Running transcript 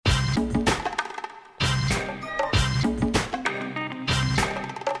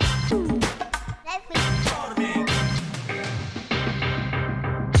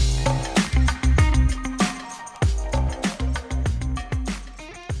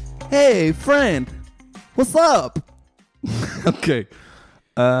Hey, friend. What's up? Oké.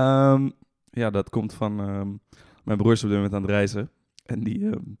 Ja, dat komt van... mijn broer is op dit moment aan het reizen. En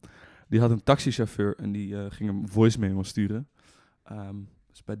die had een taxichauffeur en die ging hem voice memo sturen.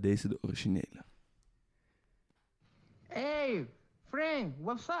 Dus bij deze de originele. Hey, Frank,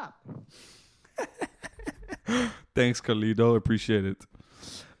 what's up? Thanks, Carlito. Appreciate it.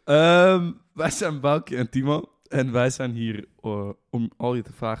 Wij zijn Boukje en Timo. En wij zijn hier om al je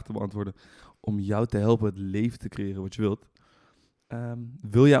vragen te beantwoorden. Om jou te helpen het leven te creëren wat je wilt.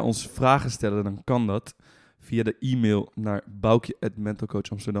 Wil jij ons vragen stellen, dan kan dat via de e-mail naar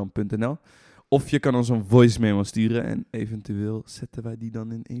boukje@mentalcoachamsterdam.nl. Of je kan ons een voice memo sturen en eventueel zetten wij die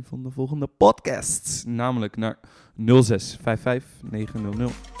dan in een van de volgende podcasts. Namelijk naar 0655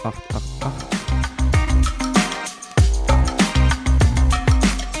 900 888.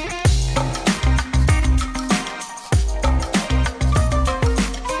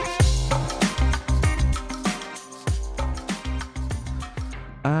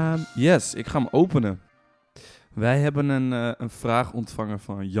 Yes, ik ga hem openen. Wij hebben een vraag ontvangen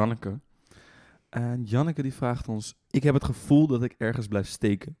van Janneke. En Janneke die vraagt ons... Ik heb het gevoel dat ik ergens blijf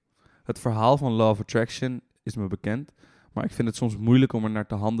steken. Het verhaal van Law of Attraction is me bekend. Maar ik vind het soms moeilijk om er naar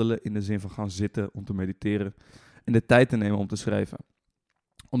te handelen... in de zin van gaan zitten om te mediteren... en de tijd te nemen om te schrijven.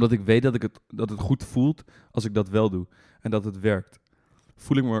 Omdat ik weet dat het goed voelt als ik dat wel doe. En dat het werkt.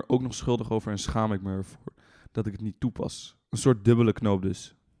 Voel ik me er ook nog schuldig over en schaam ik me ervoor... dat ik het niet toepas. Een soort dubbele knoop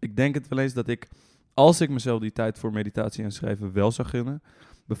dus. Ik denk het wel eens dat ik, als ik mezelf die tijd voor meditatie en schrijven wel zou gunnen,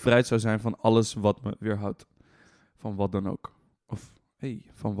 bevrijd zou zijn van alles wat me weerhoudt. Van wat dan ook. Of,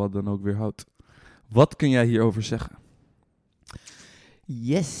 van wat dan ook weerhoudt. Wat kun jij hierover zeggen?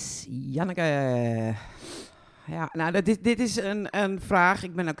 Yes, Janneke. Ja, nou, dit is een vraag.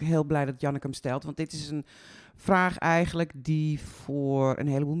 Ik ben ook heel blij dat Janneke hem stelt. Want dit is een vraag eigenlijk die voor een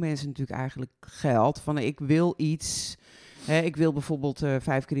heleboel mensen natuurlijk eigenlijk geldt. Van ik wil iets... ik wil bijvoorbeeld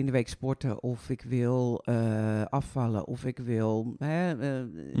 5 keer in de week sporten, of ik wil afvallen, of ik wil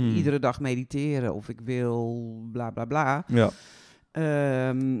iedere dag mediteren, of ik wil bla bla bla. Ja.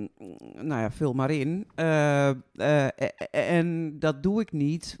 Nou ja, vul maar in. En dat doe ik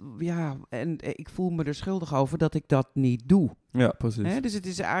niet. Ja, en ik voel me er schuldig over dat ik dat niet doe. Ja, precies. Dus het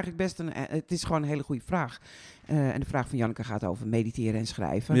is eigenlijk best het is gewoon een hele goede vraag. En de vraag van Janneke gaat over mediteren en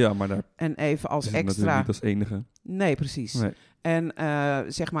schrijven. Ja, maar daar en even als is het extra... natuurlijk niet als enige. Nee, precies. Nee. En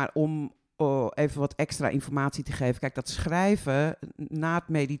zeg maar om even wat extra informatie te geven. Kijk, dat schrijven na het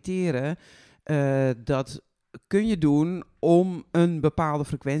mediteren, dat kun je doen om een bepaalde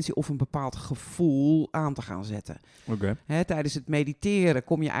frequentie of een bepaald gevoel aan te gaan zetten. Oké. Tijdens het mediteren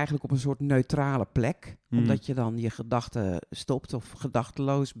kom je eigenlijk op een soort neutrale plek, omdat je dan je gedachten stopt of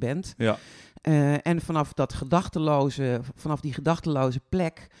gedachteloos bent. Ja. En vanaf die gedachteloze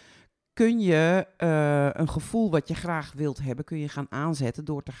plek kun je een gevoel wat je graag wilt hebben, kun je gaan aanzetten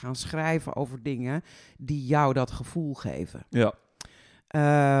door te gaan schrijven over dingen die jou dat gevoel geven. Ja.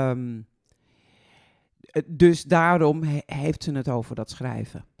 Dus daarom heeft ze het over dat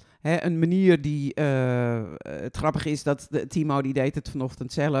schrijven. Een manier die... het grappige is dat Timo, die deed het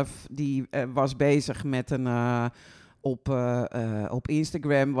vanochtend zelf. Die was bezig met een... Op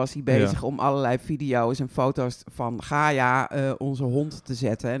Instagram was hij bezig om allerlei video's en foto's van Gaia, onze hond, te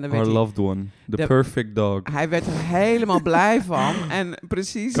zetten. En dan werd Our loved one. The perfect dog. Hij werd er helemaal blij van. En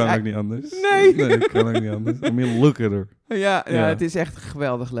precies... Kan ook niet anders. Nee, kan ook niet anders. I mean, look at her. Ja, het is echt een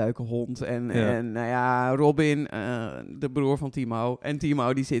geweldig leuke hond. En nou ja, Robin, de broer van Timo, en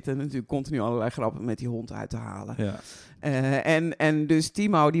Timo, die zitten natuurlijk continu allerlei grappen met die hond uit te halen. Ja. En dus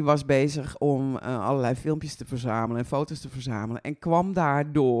Timo, die was bezig om allerlei filmpjes te verzamelen en foto's te verzamelen. En kwam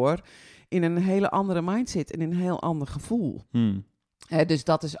daardoor in een hele andere mindset en in een heel ander gevoel. Dus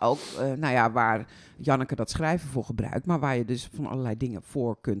dat is ook waar Janneke dat schrijven voor gebruikt, maar waar je dus van allerlei dingen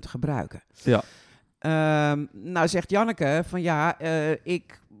voor kunt gebruiken. Ja. Nou zegt Janneke van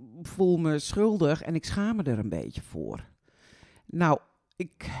ik voel me schuldig en ik schaam me er een beetje voor. Nou,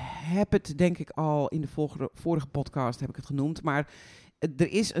 ik heb het denk ik al in de vorige podcast heb ik het genoemd, maar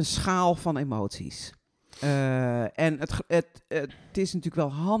er is een schaal van emoties. En het is natuurlijk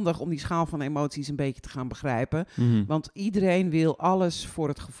wel handig om die schaal van emoties een beetje te gaan begrijpen. Want iedereen wil alles voor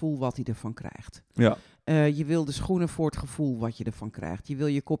het gevoel wat hij ervan krijgt. Ja. Je wil de schoenen voor het gevoel wat je ervan krijgt. Je wil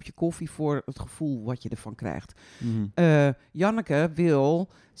je kopje koffie voor het gevoel wat je ervan krijgt. Janneke wil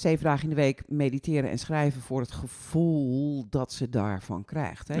 7 dagen in de week mediteren en schrijven voor het gevoel dat ze daarvan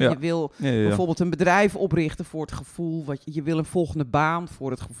krijgt. Hè? Ja. Je wil bijvoorbeeld een bedrijf oprichten voor het gevoel je wil een volgende baan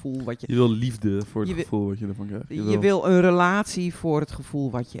voor het gevoel wat je... Je wil liefde voor het Je wil- gevoel wat je ervan krijgt. Je wil een relatie voor het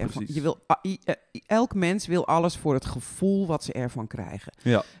gevoel wat je ervan... Precies. Je wil, elk mens wil alles voor het gevoel wat ze ervan krijgen.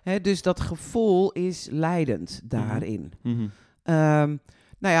 Ja. Hè, dus dat gevoel is leidend daarin. Mhm.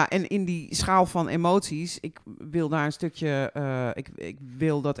 Nou ja, en in die schaal van emoties, ik wil daar een stukje, ik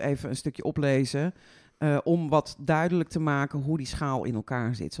wil dat even een stukje oplezen, om wat duidelijk te maken hoe die schaal in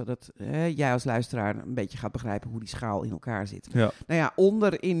elkaar zit. Zodat jij als luisteraar een beetje gaat begrijpen hoe die schaal in elkaar zit. Ja. Nou ja,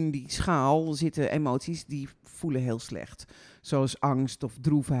 onder in die schaal zitten emoties die voelen heel slecht. Zoals angst of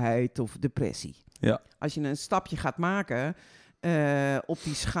droefheid of depressie. Ja. Als je een stapje gaat maken op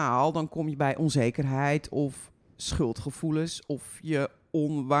die schaal, dan kom je bij onzekerheid of schuldgevoelens of je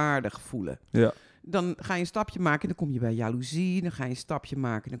onwaardig voelen. Ja. Dan ga je een stapje maken en dan kom je bij jaloezie. Dan ga je een stapje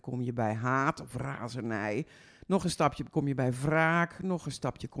maken en dan kom je bij haat of razernij. Nog een stapje kom je bij wraak. Nog een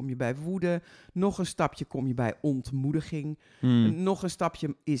stapje kom je bij woede. Nog een stapje kom je bij ontmoediging. Nog een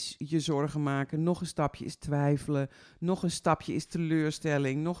stapje is je zorgen maken. Nog een stapje is twijfelen. Nog een stapje is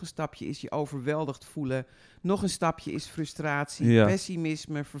teleurstelling. Nog een stapje is je overweldigd voelen. Nog een stapje is frustratie, Ja.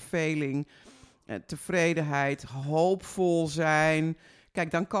 pessimisme, verveling, tevredenheid, hoopvol zijn.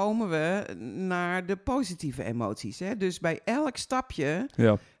 Kijk, dan komen we naar de positieve emoties. Hè? Dus bij elk stapje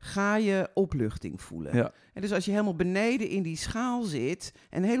Ja. ga je opluchting voelen. Ja. En dus als je helemaal beneden in die schaal zit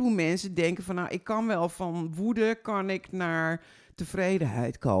en een heleboel mensen denken van, nou, ik kan wel van woede, kan ik naar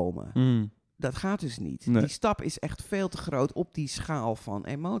tevredenheid komen. Mm. Dat gaat dus niet. Nee. Die stap is echt veel te groot op die schaal van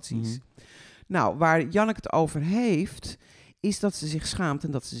emoties. Mhm. Nou, waar Janneke het over heeft, is dat ze zich schaamt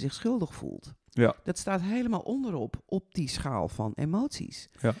en dat ze zich schuldig voelt. Ja. Dat staat helemaal onderop op die schaal van emoties.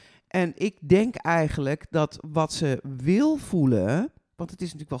 Ja. En ik denk eigenlijk dat wat ze wil voelen, want het is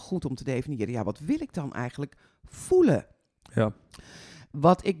natuurlijk wel goed om te definiëren, ja, wat wil ik dan eigenlijk voelen? Ja.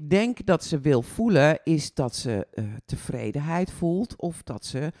 Wat ik denk dat ze wil voelen, is dat ze tevredenheid voelt of dat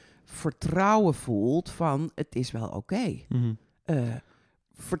ze vertrouwen voelt van het is wel oké. Mhm.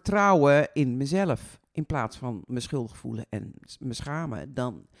 Vertrouwen in mezelf in plaats van me schuldig voelen en me schamen.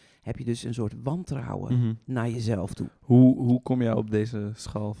 Dan heb je dus een soort wantrouwen Mhm. naar jezelf toe. Hoe kom jij op deze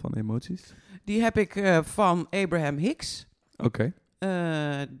schaal van emoties? Die heb ik van Abraham Hicks. Oké.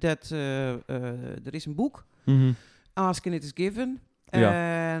 Er is een boek, Mhm. Ask and It is Given.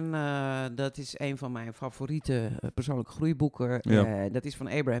 Ja. En dat is een van mijn favoriete persoonlijke groeiboeken. Ja. Dat is van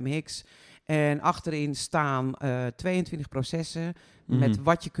Abraham Hicks. En achterin staan 22 processen Mhm. met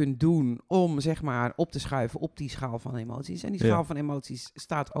wat je kunt doen om, zeg maar, op te schuiven op die schaal van emoties. En die Ja. schaal van emoties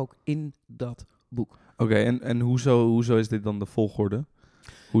staat ook in dat boek. Oké, en hoezo is dit dan de volgorde?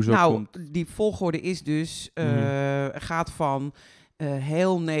 Hoezo Nou, komt... die volgorde is dus, gaat van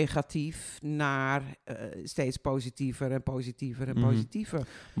heel negatief naar steeds positiever en positiever en Mhm. positiever.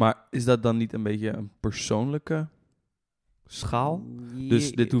 Maar is dat dan niet een beetje een persoonlijke schaal?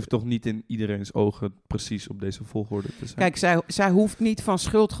 Dus dit hoeft toch niet in iedereen's ogen precies op deze volgorde te zijn? Kijk, zij hoeft niet van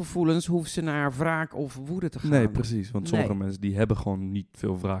schuldgevoelens, hoeft ze naar wraak of woede te gaan. Nee, precies. Want sommige Nee. mensen die hebben gewoon niet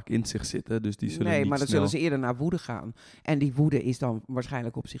veel wraak in zich zitten. Dus die zullen Nee, niet maar dan snel... zullen ze eerder naar woede gaan. En die woede is dan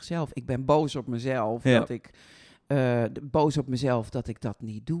waarschijnlijk op zichzelf. Ik ben boos op mezelf Ja. dat ik boos op mezelf dat ik dat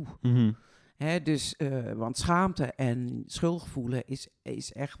niet doe. Mhm. Hè, dus, want schaamte en schuldgevoelen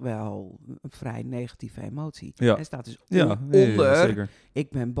is echt wel een vrij negatieve emotie. Ja. Er staat dus Ja, onder, zeker. ik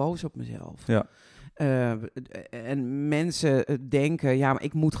ben boos op mezelf. Ja. En mensen denken, ja, maar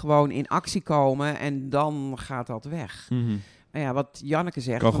ik moet gewoon in actie komen en dan gaat dat weg. Mhm. Nou ja, wat Janneke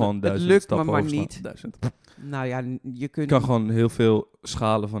zegt, Kan van, gewoon het 1000 lukt me stappen maar overslaan. niet. 1000. Nou ja, je kunt, kan gewoon heel veel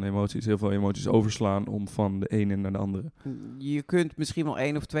schalen van emoties, heel veel emoties overslaan om van de ene naar de andere. je kunt misschien wel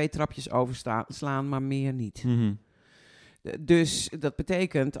 1 of 2 trapjes overslaan, maar meer niet. Mhm. Dus dat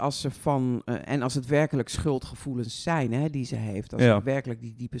betekent als ze en als het werkelijk schuldgevoelens zijn, hè, die ze heeft, als Ja. ze werkelijk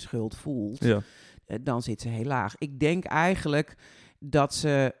die diepe schuld voelt, Ja. dan zit ze heel laag. Ik denk eigenlijk dat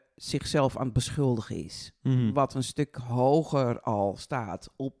ze zichzelf aan het beschuldigen is. Mhm. Wat een stuk hoger al staat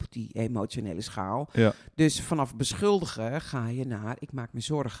op die emotionele schaal. Ja. Dus vanaf beschuldigen ga je naar ik maak me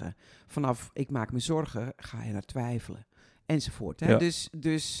zorgen. Vanaf ik maak me zorgen ga je naar twijfelen. Enzovoort. Hè? Ja.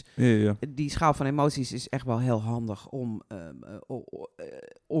 Dus Ja. die schaal van emoties is echt wel heel handig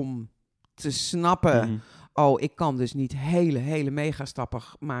om te snappen. Mhm. Oh, ik kan dus niet hele megastappen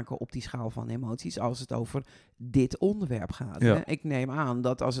maken op die schaal van emoties als het over dit onderwerp gaat. Ja. Hè? Ik neem aan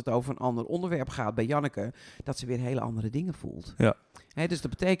dat als het over een ander onderwerp gaat bij Janneke, dat ze weer hele andere dingen voelt. Ja. Hè, dus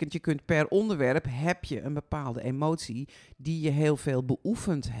dat betekent, je kunt per onderwerp heb je een bepaalde emotie die je heel veel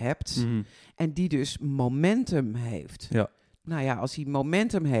beoefend hebt Mhm. en die dus momentum heeft. Ja. nou ja, als hij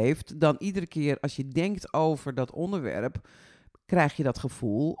momentum heeft, dan iedere keer als je denkt over dat onderwerp, krijg je dat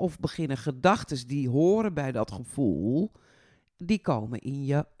gevoel. Of beginnen gedachten die horen bij dat gevoel, die komen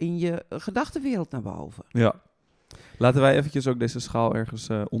in je gedachtenwereld naar boven. Ja. Laten wij eventjes ook deze schaal ergens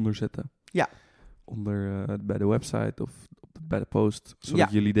onder zetten. Ja. Bij de website of bij de post,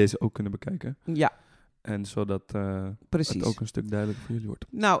 zodat jullie deze ook kunnen bekijken. Ja. En zodat Precies. het ook een stuk duidelijker voor jullie wordt.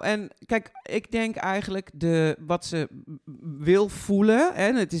 Nou, en kijk, ik denk eigenlijk wat ze wil voelen.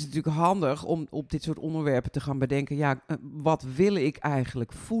 En het is natuurlijk handig om op dit soort onderwerpen te gaan bedenken. Ja, wat wil ik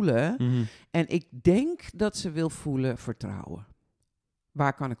eigenlijk voelen? En ik denk dat ze wil voelen vertrouwen.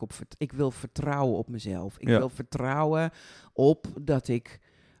 Waar kan ik op vertrouwen? Ik wil vertrouwen op mezelf. Ik wil vertrouwen op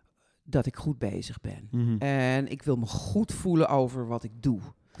dat ik goed bezig ben. En ik wil me goed voelen over wat ik doe.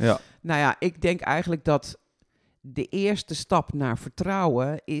 Ja. Nou ja, ik denk eigenlijk dat de eerste stap naar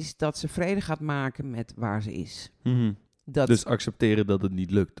vertrouwen is dat ze vrede gaat maken met waar ze is. Dus accepteren dat het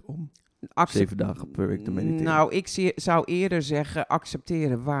niet lukt om 7 dagen per week te mediteren. Nou, ik zou eerder zeggen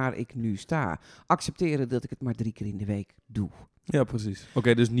accepteren waar ik nu sta. Accepteren dat ik het maar 3 keer in de week doe. Ja, precies.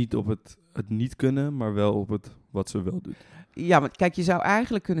 Oké, dus niet op het niet kunnen, maar wel op het wat ze wel doet. Ja, maar kijk, je zou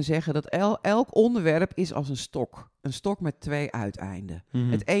eigenlijk kunnen zeggen dat elk onderwerp is als een stok. Een stok met 2 uiteinden.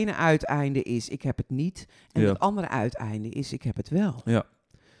 Het ene uiteinde is ik heb het niet. En het andere uiteinde is ik heb het wel. Ja.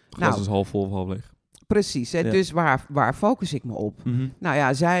 Glas is half vol of half leeg. Precies, hè? Ja. Dus waar focus ik me op? Nou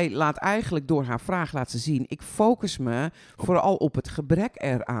ja, zij laat eigenlijk door haar vraag laten zien, ik focus me vooral op het gebrek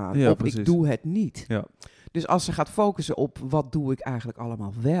eraan. Ja, op precies. ik doe het niet. Ja. Dus als ze gaat focussen op wat doe ik eigenlijk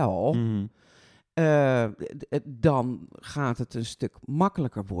allemaal wel, dan gaat het een stuk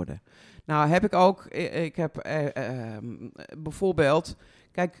makkelijker worden. Nou heb ik ook, bijvoorbeeld,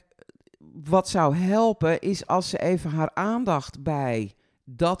 kijk, wat zou helpen is als ze even haar aandacht bij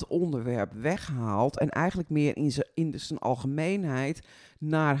dat onderwerp weghaalt en eigenlijk meer in zijn algemeenheid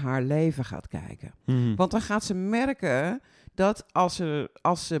naar haar leven gaat kijken. Want dan gaat ze merken dat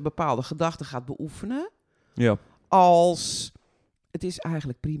als ze bepaalde gedachten gaat beoefenen, als het is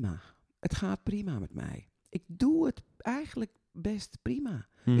eigenlijk prima. Het gaat prima met mij. Ik doe het eigenlijk best prima.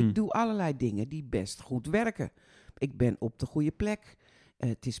 Ik doe allerlei dingen die best goed werken. Ik ben op de goede plek.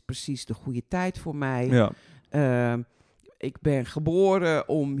 Het is precies de goede tijd voor mij. Ja. Ik ben geboren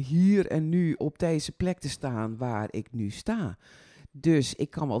om hier en nu op deze plek te staan waar ik nu sta. Dus ik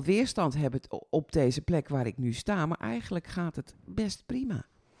kan wel weerstand hebben op deze plek waar ik nu sta, maar eigenlijk gaat het best prima.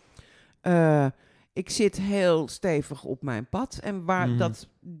 Ik zit heel stevig op mijn pad en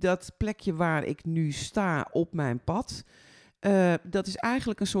dat plekje waar ik nu sta op mijn pad, dat is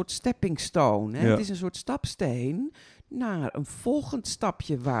eigenlijk een soort stepping stone. Hè? Ja. Het is een soort stapsteen naar een volgend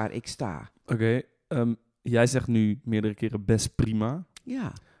stapje waar ik sta. Oké, jij zegt nu meerdere keren best prima.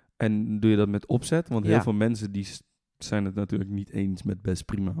 Ja. En doe je dat met opzet? Want heel veel mensen die zijn het natuurlijk niet eens met best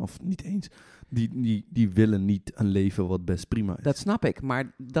prima. Of niet eens. Die willen niet een leven wat best prima is. Dat snap ik,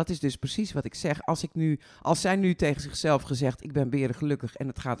 maar dat is dus precies wat ik zeg. Als zij nu tegen zichzelf gezegd, ik ben beren gelukkig en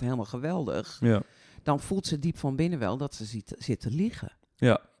het gaat helemaal geweldig, dan voelt ze diep van binnen wel dat ze zit te liegen.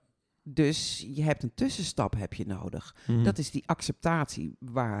 Ja. Dus je hebt een tussenstap heb je nodig. Dat is die acceptatie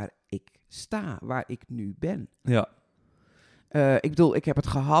waar ik sta, waar ik nu ben. Ja. Ik bedoel, ik heb het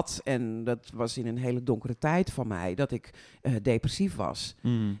gehad en dat was in een hele donkere tijd van mij, dat ik depressief was.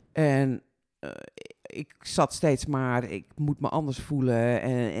 En ik zat steeds maar, ik moet me anders voelen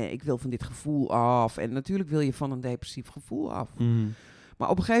en ik wil van dit gevoel af. En natuurlijk wil je van een depressief gevoel af. Maar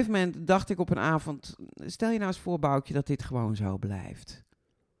op een gegeven moment dacht ik op een avond, stel je nou eens voor, Boukje, dat dit gewoon zo blijft.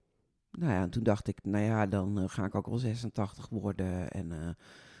 Nou ja, en toen dacht ik, nou ja, dan ga ik ook wel 86 worden en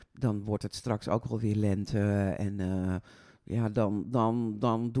dan wordt het straks ook wel weer lente en ja,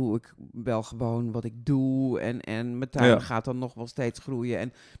 dan doe ik wel gewoon wat ik doe en mijn tuin gaat dan nog wel steeds groeien.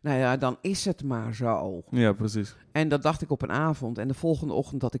 En nou ja, dan is het maar zo. Ja, precies. En dat dacht ik op een avond. En de volgende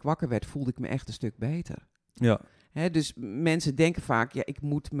ochtend dat ik wakker werd, voelde ik me echt een stuk beter. Ja. Dus mensen denken vaak, ja, ik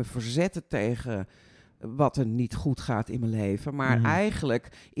moet me verzetten tegen wat er niet goed gaat in mijn leven. Maar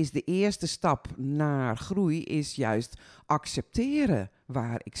eigenlijk is de eerste stap naar groei is juist accepteren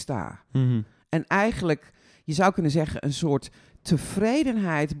waar ik sta. En eigenlijk, je zou kunnen zeggen, een soort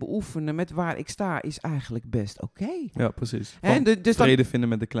tevredenheid beoefenen met waar ik sta is eigenlijk best oké. Ja, precies. Dus vrede vinden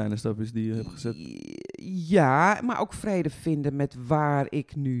met de kleine stapjes die je hebt gezet. Ja, maar ook vrede vinden met waar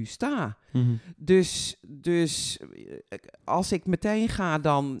ik nu sta. Dus als ik meteen ga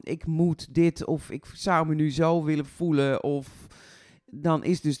dan, ik moet dit of ik zou me nu zo willen voelen of dan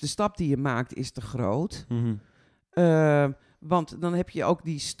is dus de stap die je maakt is te groot. Want dan heb je ook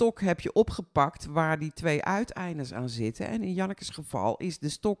die stok opgepakt waar die 2 uiteindes aan zitten. En in Jannekes geval is de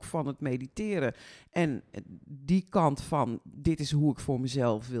stok van het mediteren en die kant van dit is hoe ik voor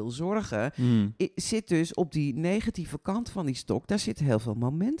mezelf wil zorgen, zit dus op die negatieve kant van die stok. Daar zit heel veel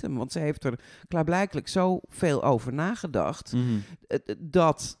momentum, want ze heeft er klaarblijkelijk zoveel over nagedacht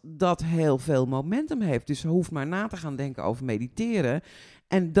dat heel veel momentum heeft. Dus ze hoeft maar na te gaan denken over mediteren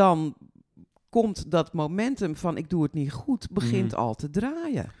en dan komt dat momentum van ik doe het niet goed, begint al te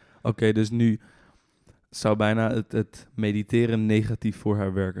draaien. Oké, dus nu zou bijna het mediteren negatief voor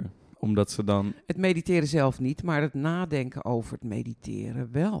haar werken. Omdat ze dan... Het mediteren zelf niet, maar het nadenken over het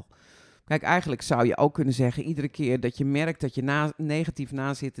mediteren wel. Kijk, eigenlijk zou je ook kunnen zeggen, iedere keer dat je merkt dat je negatief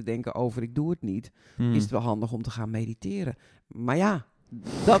na zit te denken over ik doe het niet, is het wel handig om te gaan mediteren. Maar ja,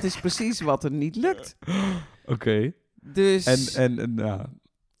 dat is precies wat er niet lukt. Oké. Dus... ja.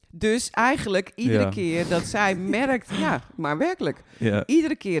 Dus eigenlijk iedere keer dat zij merkt... Ja, maar werkelijk. Ja.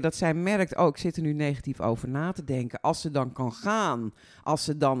 Iedere keer dat zij merkt... Oh, ik zit er nu negatief over na te denken. Als ze dan kan gaan. Als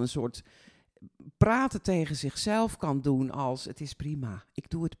ze dan een soort praten tegen zichzelf kan doen als... Het is prima. Ik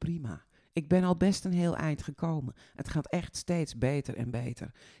doe het prima. Ik ben al best een heel eind gekomen. Het gaat echt steeds beter en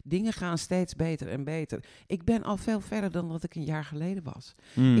beter. Dingen gaan steeds beter en beter. Ik ben al veel verder dan dat ik een jaar geleden was.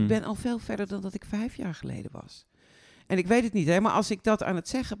 Ik ben al veel verder dan dat ik 5 jaar geleden was. En ik weet het niet, maar als ik dat aan het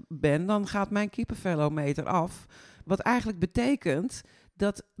zeggen ben, dan gaat mijn kippenvelometer af. Wat eigenlijk betekent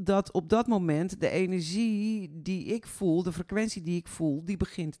dat op dat moment de energie die ik voel, de frequentie die ik voel, die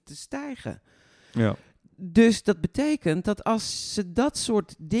begint te stijgen. Ja. Dus dat betekent dat als ze dat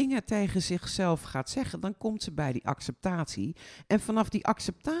soort dingen tegen zichzelf gaat zeggen, dan komt ze bij die acceptatie. En vanaf die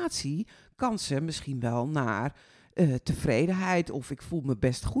acceptatie kan ze misschien wel naar tevredenheid of ik voel me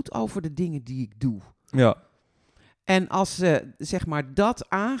best goed over de dingen die ik doe. Ja. En als ze zeg maar dat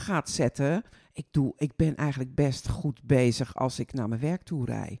aan gaat zetten, ik ben eigenlijk best goed bezig als ik naar mijn werk toe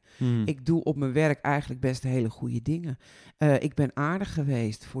rijd. Ik doe op mijn werk eigenlijk best hele goede dingen. Ik ben aardig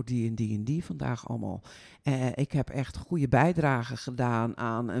geweest voor die en die en die vandaag allemaal. Ik heb echt goede bijdragen gedaan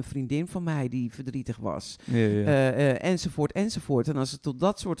aan een vriendin van mij die verdrietig was. Enzovoort, enzovoort. En als het tot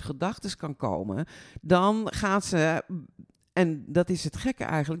dat soort gedachten kan komen, dan gaat ze... En dat is het gekke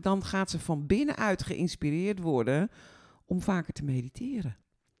eigenlijk. Dan gaat ze van binnenuit geïnspireerd worden om vaker te mediteren.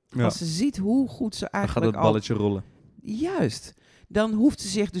 Ja. Als ze ziet hoe goed ze eigenlijk dan gaat het balletje rollen. Juist. Dan hoeft ze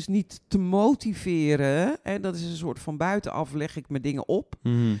zich dus niet te motiveren. En dat is een soort van buitenaf leg ik mijn dingen op.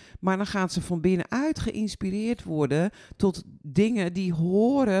 Maar dan gaat ze van binnenuit geïnspireerd worden tot dingen die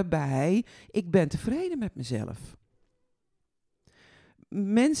horen bij ik ben tevreden met mezelf.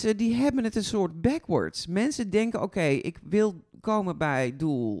 Mensen die hebben het een soort backwards. Mensen denken, oké, ik wil komen bij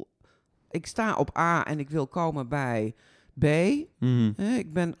doel. Ik sta op A en ik wil komen bij B. Ik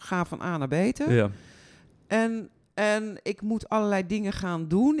ga van A naar B. Ja. En ik moet allerlei dingen gaan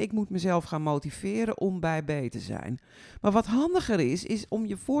doen. Ik moet mezelf gaan motiveren om bij B te zijn. Maar wat handiger is om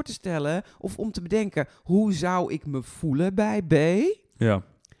je voor te stellen of om te bedenken, hoe zou ik me voelen bij B? Ja.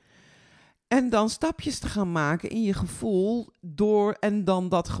 En dan stapjes te gaan maken in je gevoel en dan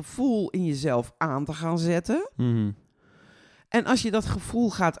dat gevoel in jezelf aan te gaan zetten. En als je dat gevoel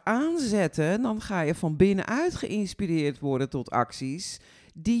gaat aanzetten, dan ga je van binnenuit geïnspireerd worden tot acties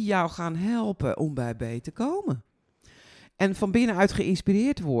die jou gaan helpen om bij B te komen. En van binnenuit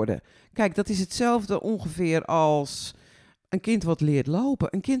geïnspireerd worden. Kijk, dat is hetzelfde ongeveer als een kind wat leert lopen.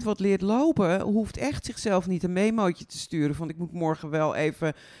 Een kind wat leert lopen hoeft echt zichzelf niet een memootje te sturen van ik moet morgen wel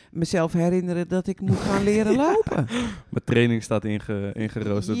even mezelf herinneren dat ik moet gaan leren lopen. Mijn training staat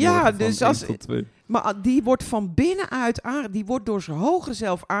ingeroosterd. Ja, dus als 1 tot 2. Maar die wordt van binnenuit die wordt door zijn hogere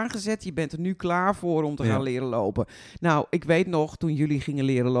zelf aangezet. Je bent er nu klaar voor om te gaan leren lopen. Nou, ik weet nog, toen jullie gingen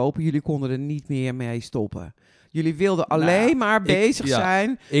leren lopen, jullie konden er niet meer mee stoppen. Jullie wilden alleen maar bezig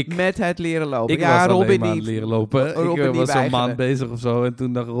zijn met het leren lopen. Ik was alleen maar aan het leren lopen. Robin ik was zo'n maand bezig of zo. En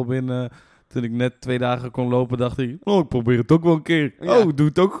toen dacht Robin, toen ik net 2 dagen kon lopen, dacht ik, ik probeer het ook wel een keer. Ja. Doe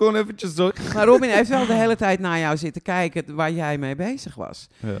het ook gewoon eventjes zo. Maar Robin heeft wel de hele tijd naar jou zitten kijken waar jij mee bezig was.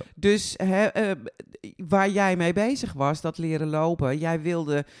 Ja. Dus waar jij mee bezig was, dat leren lopen. Jij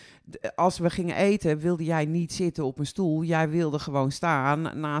wilde, als we gingen eten, wilde jij niet zitten op een stoel. Jij wilde gewoon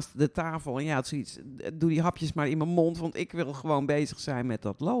staan naast de tafel. En ja, had zoiets, doe die hapjes maar in mijn mond, want ik wil gewoon bezig zijn met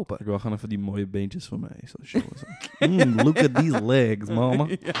dat lopen. Ik wil gewoon even die mooie beentjes van mij zo showen. Look at these legs, mama.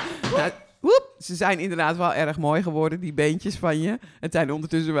 Ja. Nou, ze zijn inderdaad wel erg mooi geworden, die beentjes van je. Het zijn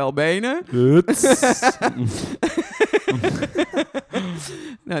ondertussen wel benen.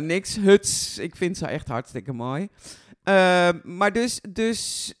 Nou, niks. Huts. Ik vind ze echt hartstikke mooi. Maar dus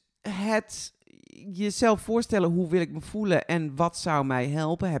het jezelf voorstellen, hoe wil ik me voelen en wat zou mij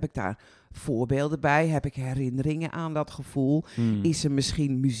helpen, heb ik daar voorbeelden bij? Heb ik herinneringen aan dat gevoel? Is er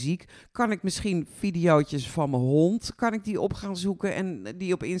misschien muziek? Kan ik misschien videootjes van mijn hond, kan ik die op gaan zoeken en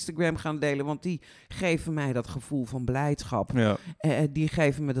die op Instagram gaan delen? Want die geven mij dat gevoel van blijdschap. Ja. Die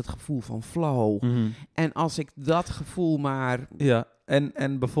geven me dat gevoel van flow. En als ik dat gevoel maar... Ja,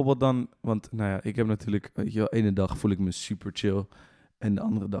 en bijvoorbeeld dan, want nou ja, ik heb natuurlijk, weet je wel, ene dag voel ik me super chill en de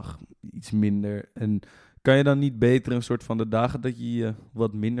andere dag iets minder. En kan je dan niet beter een soort van de dagen dat je je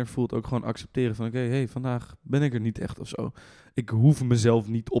wat minder voelt ook gewoon accepteren van oké, vandaag ben ik er niet echt of zo. Ik hoef mezelf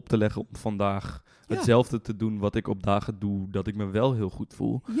niet op te leggen om vandaag hetzelfde te doen wat ik op dagen doe, dat ik me wel heel goed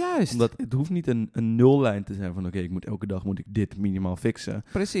voel. Juist. Omdat het hoeft niet een nullijn te zijn van oké, elke dag moet ik dit minimaal fixen.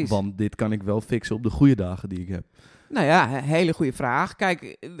 Precies. Want dit kan ik wel fixen op de goede dagen die ik heb. Nou ja, hele goede vraag.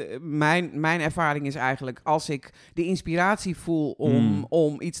 Kijk, mijn ervaring is eigenlijk als ik de inspiratie voel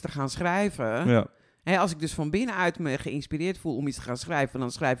om iets te gaan schrijven. Ja. Hè, als ik dus van binnenuit me geïnspireerd voel om iets te gaan schrijven,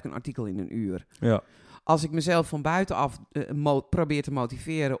 dan schrijf ik een artikel in een uur. Ja. Als ik mezelf van buitenaf probeer te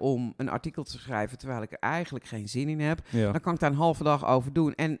motiveren om een artikel te schrijven, terwijl ik er eigenlijk geen zin in heb, Ja. dan kan ik daar een halve dag over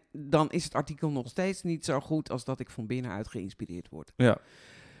doen. En dan is het artikel nog steeds niet zo goed als dat ik van binnenuit geïnspireerd word. Ja.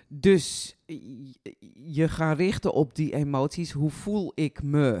 Dus je gaat richten op die emoties. Hoe voel ik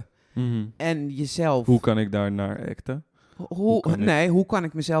me? En jezelf... Hoe kan ik daar naar acten? Hoe kan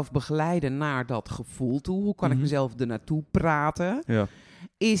ik mezelf begeleiden naar dat gevoel toe? Hoe kan ik mezelf er naartoe praten? Ja.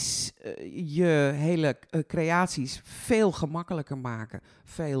 Is je hele creaties veel gemakkelijker maken.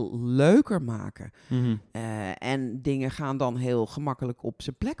 Veel leuker maken. En dingen gaan dan heel gemakkelijk op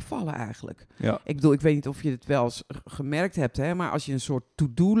zijn plek vallen eigenlijk. Ja. Ik bedoel, ik weet niet of je het wel eens gemerkt hebt, hè, maar als je een soort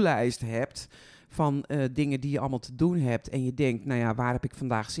to-do-lijst hebt van dingen die je allemaal te doen hebt en je denkt, nou ja, waar heb ik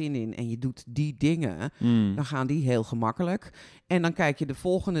vandaag zin in? En je doet die dingen, dan gaan die heel gemakkelijk. En dan kijk je de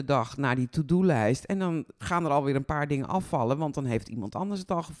volgende dag naar die to-do-lijst en dan gaan er alweer een paar dingen afvallen, want dan heeft iemand anders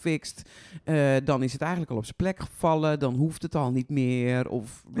het al gefixt. Dan is het eigenlijk al op zijn plek gevallen, dan hoeft het al niet meer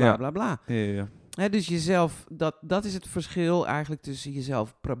of bla bla bla. Ja. Hè, dus jezelf, dat is het verschil eigenlijk tussen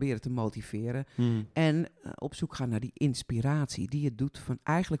jezelf proberen te motiveren en op zoek gaan naar die inspiratie die je doet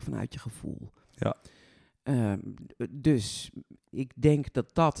eigenlijk vanuit je gevoel. Ja. Dus ik denk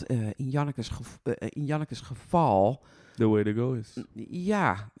dat in Jannekes geval... The way to go is.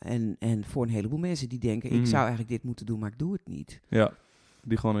 Ja, en voor een heleboel mensen die denken, ik zou eigenlijk dit moeten doen, maar ik doe het niet. Ja,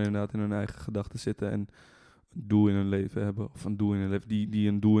 die gewoon inderdaad in hun eigen gedachten zitten en een doel in hun leven hebben. Of een doel in hun leven, die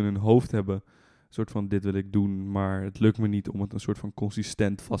een doel in hun hoofd hebben. Een soort van, dit wil ik doen, maar het lukt me niet om het een soort van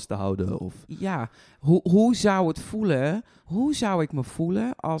consistent vast te houden. Of... Ja, hoe zou het voelen? Hoe zou ik me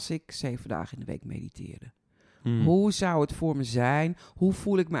voelen als ik 7 dagen in de week mediteerde? Hoe zou het voor me zijn? Hoe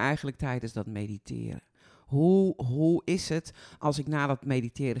voel ik me eigenlijk tijdens dat mediteren? Hoe is het als ik na dat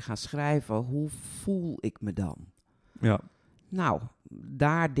mediteren ga schrijven? Hoe voel ik me dan? Ja. Nou,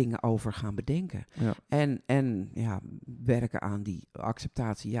 daar dingen over gaan bedenken. Ja. En werken aan die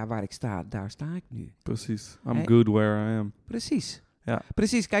acceptatie. Ja, waar ik sta, daar sta ik nu. Precies. I'm good where I am. Precies. Ja.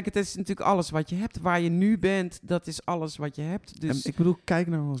 Precies. Kijk, het is natuurlijk alles wat je hebt. Waar je nu bent, dat is alles wat je hebt. Dus... En ik bedoel, kijk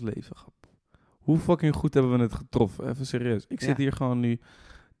naar ons leven, grap. Hoe fucking goed hebben we het getroffen? Even serieus. Ik zit hier gewoon nu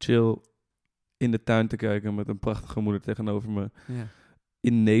chill in de tuin te kijken met een prachtige moeder tegenover me. Ja.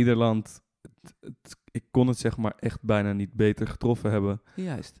 In Nederland, ik kon het zeg maar echt bijna niet beter getroffen hebben.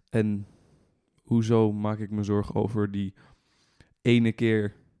 Juist. En hoezo maak ik me zorgen over die ene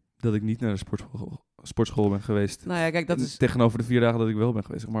keer dat ik niet naar de sportschool ben geweest? Nou ja, kijk, dat is... Tegenover de 4 dagen dat ik wel ben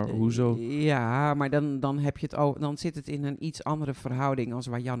geweest. Maar hoezo? Ja, maar dan heb je dan zit het in een iets andere verhouding als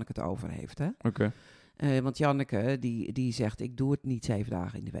waar Janneke het over heeft, hè? Oké. Want Janneke, die zegt, ik doe het niet 7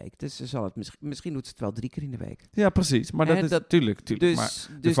 dagen in de week. Dus ze zal het misschien doet ze het wel 3 keer in de week. Ja, precies. Maar dat is tuurlijk. Dus,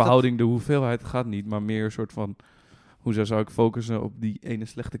 maar de verhouding, de hoeveelheid gaat niet, maar meer een soort van, hoezo zou ik focussen op die ene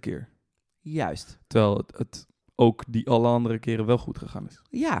slechte keer? Juist. Terwijl het ook die alle andere keren wel goed gegaan is.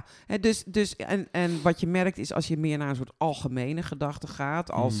 Ja, en wat je merkt is als je meer naar een soort algemene gedachte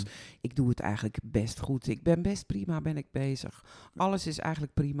gaat, als ik doe het eigenlijk best goed, ik ben best prima, ben ik bezig. Alles is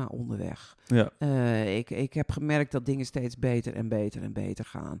eigenlijk prima onderweg. Ja. Ik heb gemerkt dat dingen steeds beter en beter en beter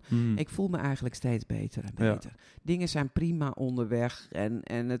gaan. Ik voel me eigenlijk steeds beter en beter. Ja. Dingen zijn prima onderweg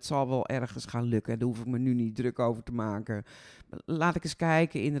en het zal wel ergens gaan lukken. Daar hoef ik me nu niet druk over te maken. Laat ik eens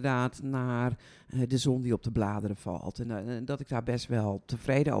kijken inderdaad naar de zon die op de bladeren valt. En dat ik daar best wel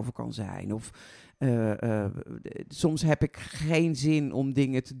tevreden over kan zijn. Of soms heb ik geen zin om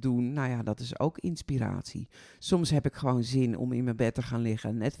dingen te doen. Nou ja, dat is ook inspiratie. Soms heb ik gewoon zin om in mijn bed te gaan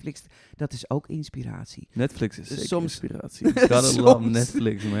liggen. Netflix, dat is ook inspiratie. Netflix is zeker inspiratie. Gotta love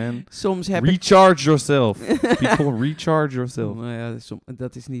Netflix, man. Soms heb recharge yourself. People, recharge yourself. Nou ja,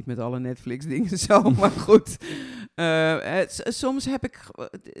 dat is niet met alle Netflix dingen zo, maar goed. Soms heb ik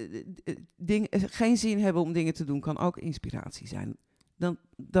geen zin hebben om dingen te doen, kan ook inspiratie zijn.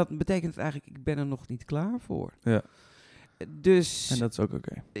 Dat betekent het eigenlijk, ik ben er nog niet klaar voor. Ja. Dus, En dat is ook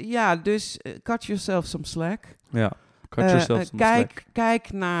oké. Ja, dus cut yourself some slack. Ja, cut yourself some slack.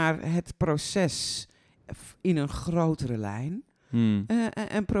 Kijk naar het proces in een grotere lijn.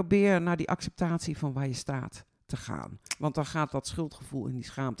 En probeer naar die acceptatie van waar je staat te gaan. Want dan gaat dat schuldgevoel en die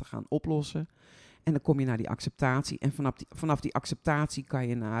schaamte gaan oplossen. En dan kom je naar die acceptatie. En vanaf die acceptatie kan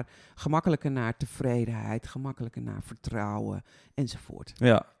je gemakkelijker naar tevredenheid, gemakkelijker naar vertrouwen enzovoort.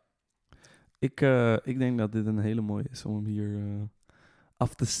 Ja. Ik denk dat dit een hele mooie is om hem hier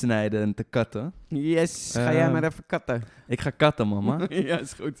af te snijden en te cutten. Yes, ga jij maar even cutten. Ik ga cutten, mama. Ja,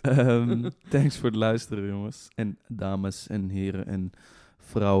 is goed. Thanks voor het luisteren, jongens. En dames en heren en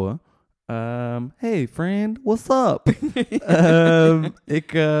vrouwen. Hey, friend, what's up? Ik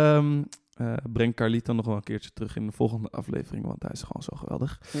breng Carlito nog wel een keertje terug in de volgende aflevering, want hij is gewoon zo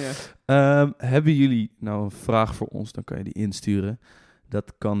geweldig. Ja. Hebben jullie nou een vraag voor ons, dan kan je die insturen.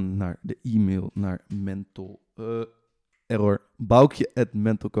 Dat kan naar de e-mail naar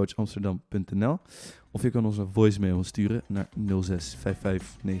boukje@mentalcoachamsterdam.nl of je kan ons een voicemail sturen naar 06559000.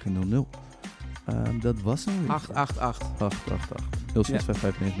 Dat was hem weer. 888.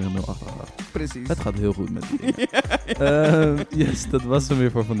 0655900888. Precies. Het gaat heel goed met die dingen. Yes, dat was hem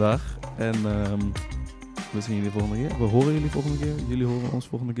weer voor vandaag. En we zien jullie volgende keer. We horen jullie volgende keer. Jullie horen ons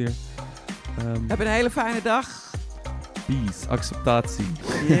volgende keer. Heb een hele fijne dag. Peace, acceptatie.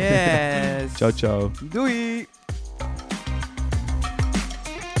 Yes. Ciao, ciao. Doei.